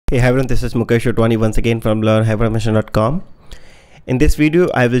Hey everyone, this is Mukesh Otwani once again from learnhyperautomation.com. In this video,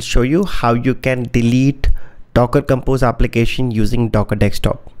 I will show you how you can delete Docker Compose application using Docker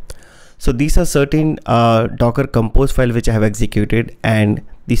Desktop. So these are certain Docker Compose file which I have executed, and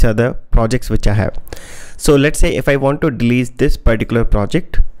these are the projects which I have. So let's say if I want to delete this particular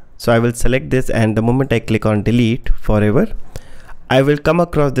project, so I will select this, and the moment I click on delete forever, I will come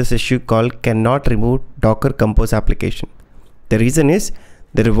across this issue called cannot remove Docker Compose application. The reason is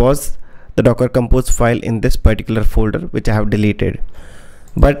there was the Docker Compose file in this particular folder which I have deleted,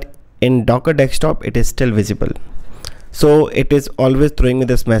 but in Docker Desktop it is still visible. So it is always throwing me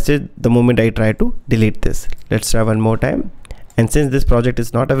this message the moment I try to delete this. Let's try one more time, and since this project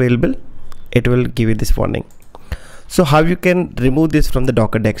is not available, it will give you this warning. So how you can remove this from the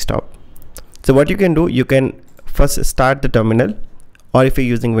Docker Desktop? So what you can do, you can first start the terminal, or if you're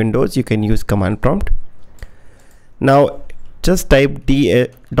using Windows, you can use command prompt. Now just type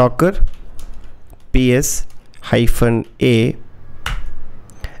docker ps-a,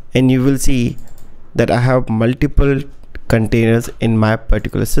 and you will see that I have multiple containers in my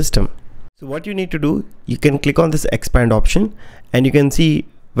particular system. So what you need to do, you can click on this expand option, and you can see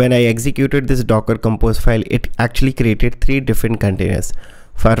when I executed this Docker Compose file, it actually created 3 different containers: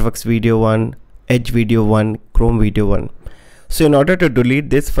 Firefox Video 1, Edge Video 1, Chrome Video 1. So in order to delete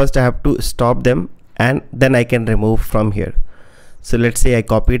this, first I have to stop them, and then I can remove from here. So let's say I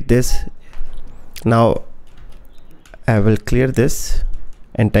copied this. Now I will clear this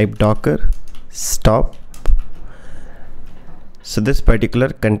and type docker stop. So this particular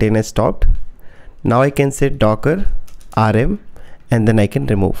container stopped. Now I can say docker rm, and then I can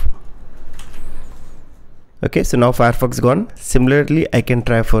remove. Okay, so now Firefox gone. Similarly, I can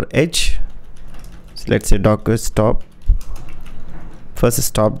try for Edge. So let's say docker stop. First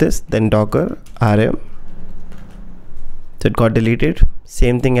stop this, then docker rm. So it got deleted.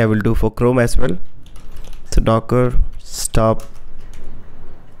 Same thing I will do for Chrome as well. So docker stop,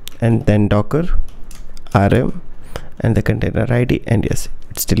 and then docker rm and the container ID, and yes,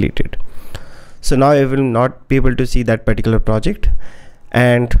 it's deleted. So now I will not be able to see that particular project,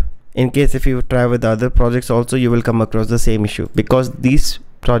 and in case if you try with the other projects also, you will come across the same issue, because these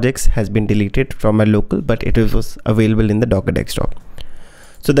projects has been deleted from my local, but it was available in the Docker Desktop.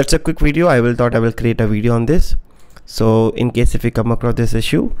 So that's a quick video. I will create a video on this. So in case if you come across this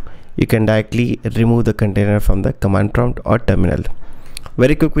issue, you can directly remove the container from the command prompt or terminal.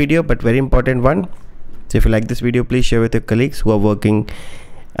 Very quick video, but very important one. So if you like this video, please share with your colleagues who are working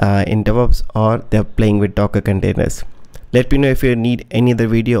in DevOps, or they're playing with Docker containers. Let me know if you need any other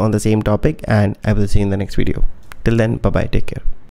video on the same topic, and I will see you in the next video. Till then, bye bye, take care.